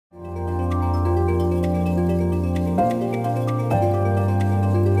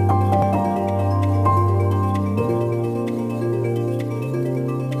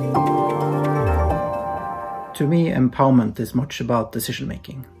To me, empowerment is much about decision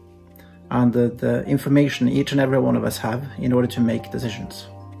making and the information each and every one of us have in order to make decisions.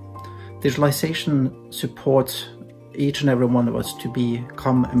 Digitalization supports each and every one of us to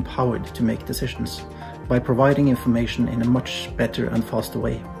become empowered to make decisions by providing information in a much better and faster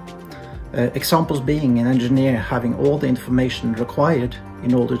way. Examples being an engineer having all the information required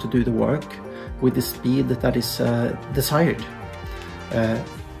in order to do the work with the speed that is desired.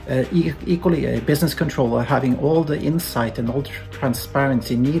 Equally, a business controller having all the insight and all the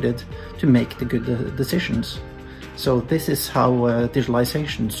transparency needed to make the good decisions. So this is how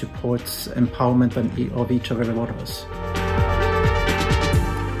digitalization supports empowerment of each and every one of us.